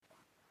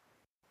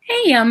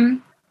Hey,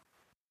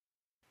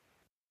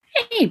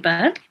 hey,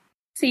 bud.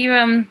 So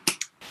you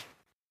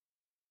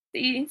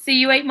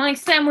ate my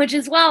sandwich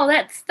as well.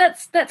 That's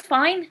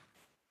fine.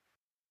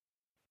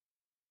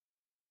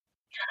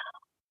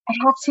 I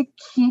have to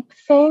keep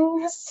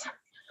things,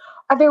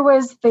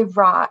 otherwise they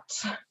rot.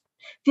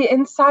 The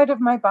inside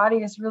of my body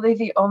is really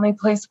the only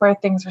place where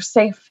things are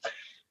safe.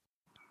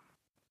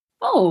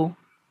 Oh,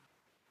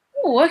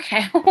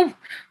 okay. Oh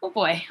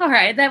boy. All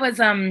right. That was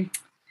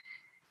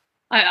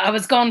I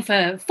was gone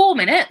for 4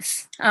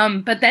 minutes.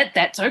 But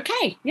that's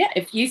okay. Yeah.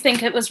 If you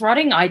think it was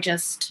rotting,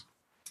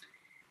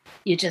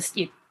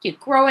 you're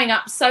growing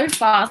up so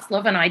fast,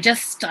 love, and I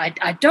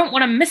don't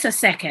want to miss a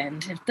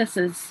second. If this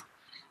is,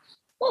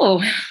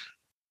 oh.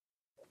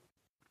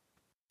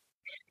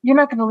 You're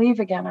not going to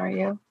leave again, are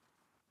you?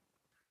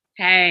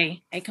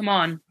 Hey, come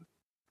on.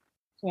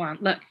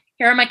 Look,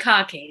 here are my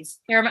car keys.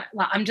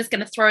 I'm just going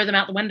to throw them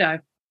out the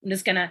window. I'm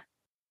just going to,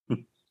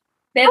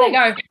 there they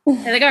go.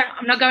 There they go.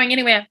 I'm not going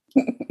anywhere.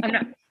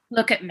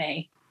 Look at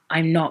me.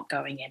 I'm not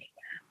going anywhere.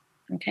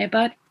 Okay,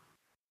 bud?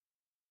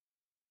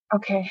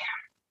 Okay.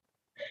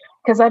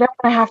 Because I don't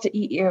want to have to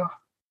eat you.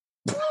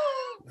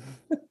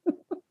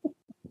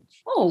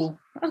 Oh,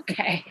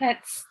 okay.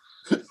 That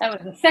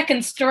was the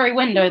second story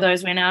window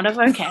those went out of.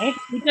 Okay.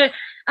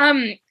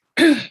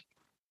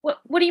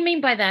 What do you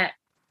mean by that?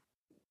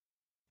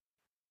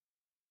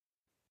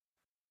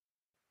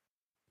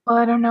 Well,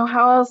 I don't know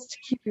how else to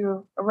keep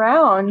you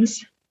around.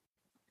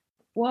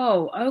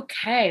 Whoa,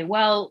 okay.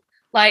 Well,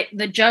 like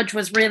the judge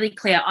was really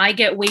clear. I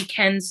get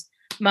weekends,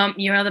 Mum,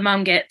 your other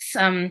mum gets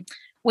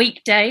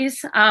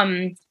weekdays.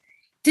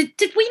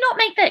 Did we not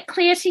make that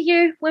clear to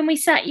you when we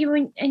sat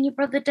you and your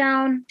brother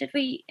down? Did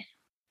we?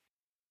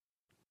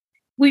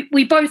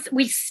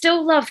 We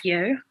still love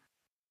you.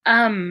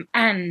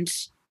 And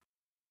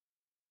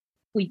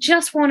we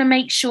just want to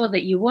make sure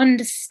that you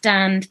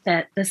understand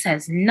that this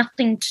has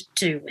nothing to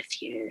do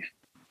with you.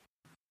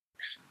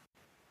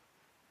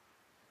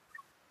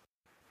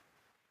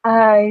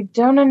 I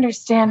don't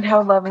understand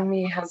how loving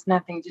me has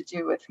nothing to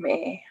do with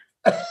me.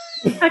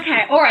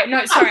 Okay, all right.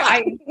 No,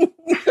 sorry.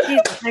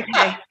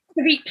 Okay.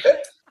 To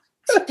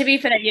be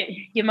fair,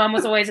 your mum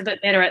was always a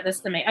bit better at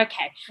this than me.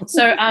 Okay,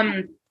 so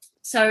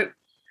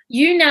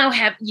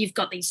you've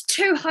got these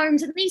 2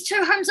 homes, and these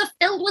 2 homes are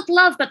filled with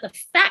love. But the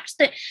fact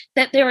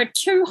that there are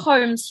 2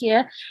 homes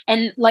here,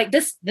 and like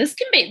this is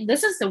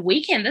the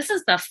weekend. This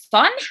is the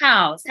fun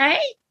house,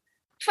 hey?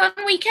 Fun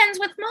weekends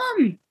with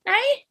Mum,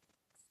 hey?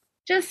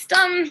 Just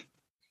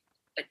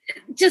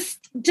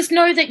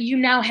know that you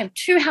now have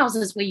 2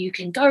 houses where you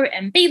can go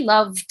and be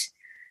loved.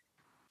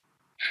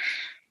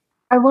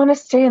 I want to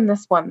stay in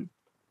this one.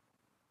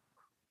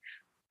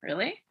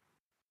 Really?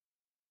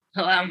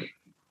 Well,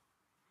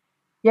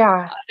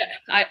 yeah.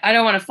 I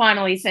don't want to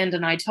finally send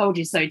an "I told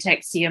you so"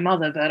 text to your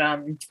mother, but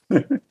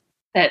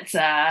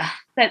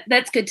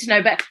that's good to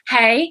know. But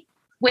hey,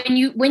 when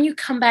you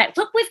come back,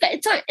 look,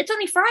 it's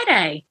only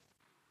Friday.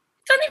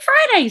 It's only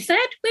Friday, Sid.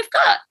 We've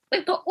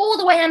got all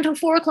the way until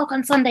 4:00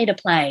 on Sunday to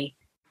play.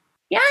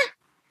 Yeah.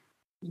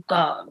 We've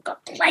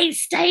got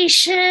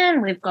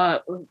PlayStation. We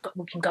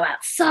can go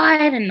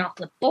outside and knock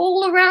the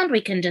ball around. We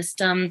can just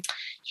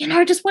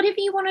just whatever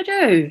you want to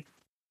do.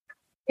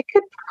 I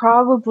could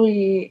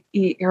probably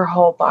eat your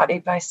whole body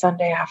by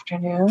Sunday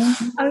afternoon.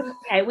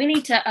 Okay, we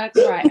need to.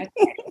 Right.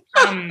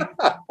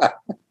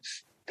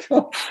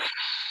 Okay.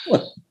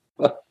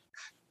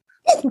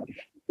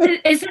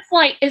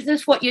 Is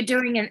this what you're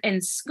doing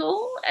in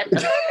school?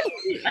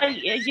 Are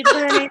you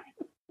learning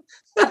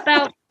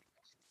about?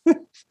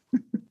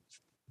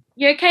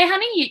 You okay,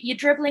 honey? You're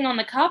dribbling on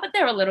the carpet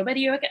there a little bit. Are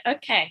you okay?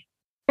 Okay.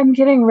 I'm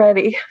getting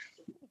ready.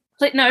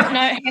 No,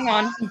 hang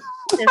on.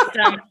 Just,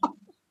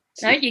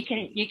 no, you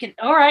can.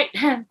 All right,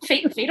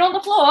 feet on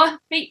the floor.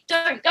 Feet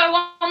don't go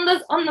on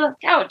the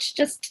couch.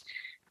 Just,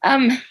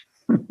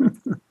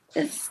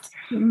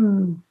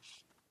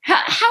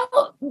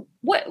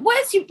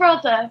 Where's your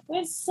brother?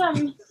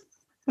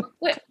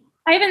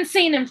 I haven't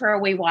seen him for a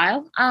wee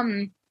while.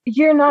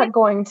 You're not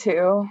going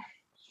to.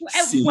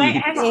 Scene.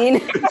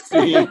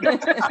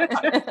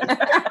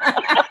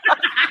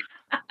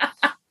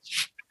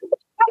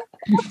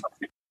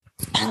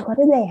 What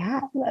do they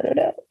have? I don't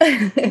know.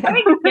 I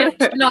mean,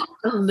 just not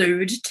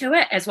allude to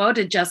it as well,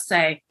 to just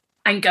say,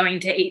 I'm going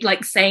to eat,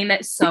 like saying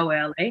that so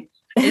early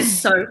is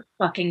so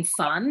fucking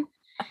fun.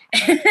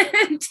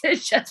 And to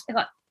just be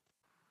like,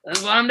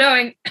 that's what I'm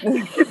doing.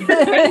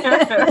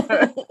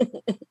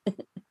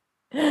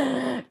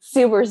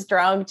 Super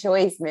strong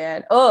choice,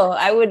 man. Oh,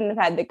 I wouldn't have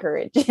had the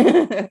courage.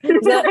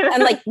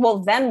 I'm like, well,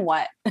 then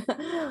what?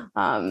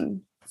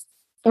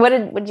 What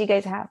did you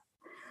guys have?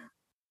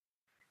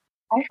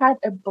 I had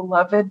a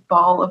beloved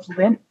ball of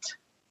lint.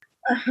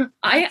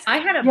 I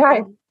had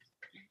a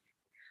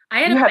I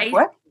had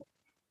what?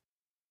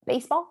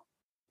 Baseball?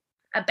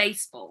 A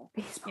baseball.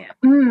 Yeah.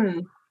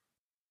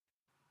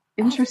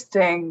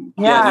 Interesting.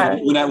 Yeah.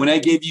 When I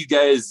gave you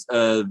guys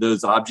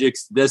those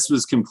objects, this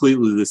was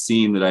completely the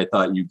scene that I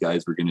thought you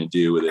guys were going to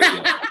do with it.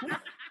 Yeah.